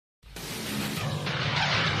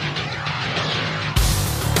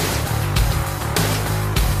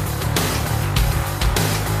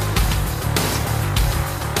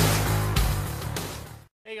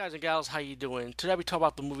guys and gals, how you doing? Today we talk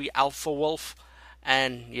about the movie Alpha Wolf,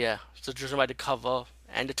 and yeah, so judging by the cover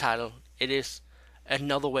and the title, it is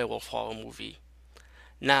another werewolf horror movie.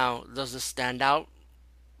 Now, does this stand out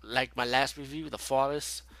like my last review, The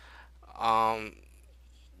Forest? Um,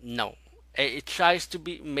 no. It tries to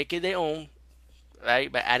be make it their own,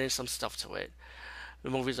 right, by adding some stuff to it. The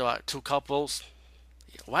movie's about two couples.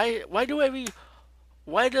 Why do every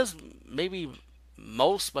why does maybe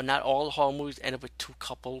most but not all horror movies end up with two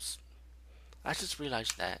couples? I just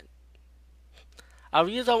realized that. I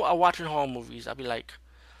realize I'm watching horror movies. I'll be like,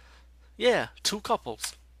 yeah, two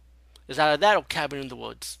couples. It's either that or Cabin in the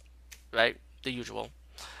Woods, right? The usual.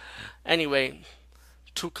 Anyway,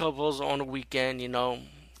 two couples on the weekend, going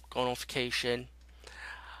on vacation.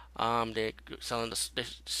 They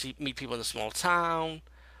meet people in a small town.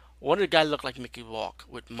 One of the guys looked like Mickey Rourke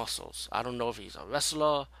with muscles. I don't know if he's a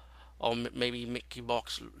wrestler or maybe Mickey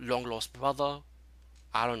Rourke's long lost brother.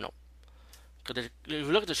 I don't know. Because if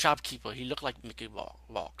you look at the shopkeeper, he looked like Mickey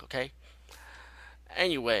Rourke. Okay.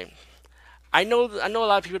 Anyway, I know a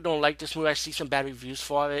lot of people don't like this movie. I see some bad reviews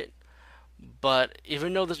for it, but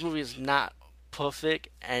even though this movie is not perfect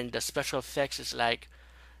and the special effects is like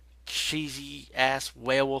cheesy ass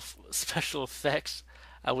werewolf special effects,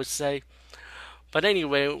 I would say. But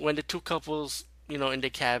anyway, when the two couples, in the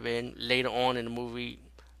cabin later on in the movie,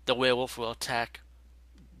 the werewolf will attack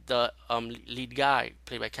the lead guy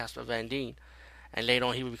played by Casper Van Dien, and later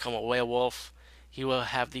on he will become a werewolf. He will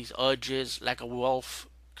have these urges like a wolf,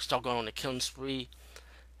 start going on a killing spree.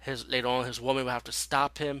 His later on his woman will have to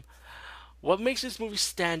stop him. What makes this movie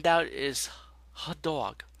stand out is her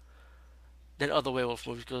dog than other werewolf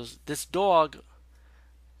movies because this dog,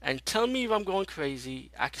 and tell me if I'm going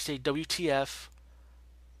crazy, I could say WTF,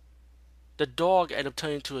 the dog ended up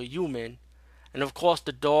turning into a human, and of course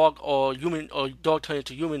the dog or human or dog turning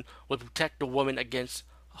into human would protect the woman against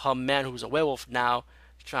her man who's a werewolf now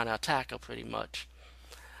trying to attack her pretty much.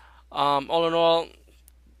 All in all,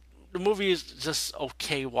 the movie is just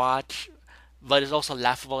okay watch, but it's also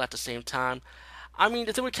laughable at the same time. I mean,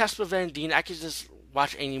 the thing with Casper Van Dien, I could just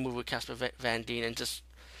watch any movie with Casper Van Dien and just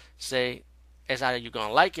say it's either you're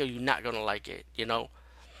gonna like it or you're not gonna like it.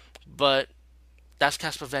 But that's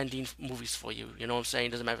Casper Van Dien movies for you. You know what I'm saying?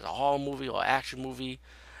 It doesn't matter if it's a horror movie or action movie.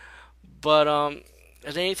 But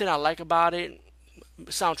is there anything I like about it?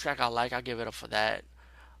 Soundtrack I like. I give it up for that.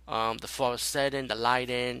 The forest setting, the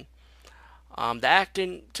lighting, the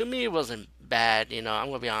acting to me it wasn't bad. I'm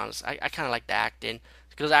gonna be honest. I kind of like the acting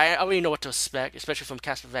because I already know what to expect, especially from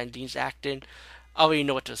Casper Van Dien's acting. I already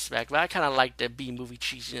know what to expect, but I kind of like the B movie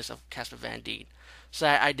cheesiness of Casper Van Dien. So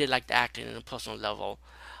I did like the acting on a personal level.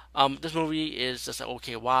 This movie is just an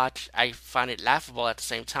okay watch. I find it laughable at the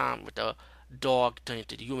same time with the dog turning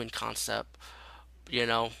into the human concept, you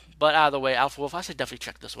know. But either way, Alpha Wolf, I should definitely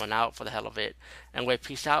check this one out for the hell of it. And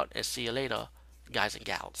peace out and see you later, guys and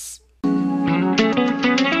gals.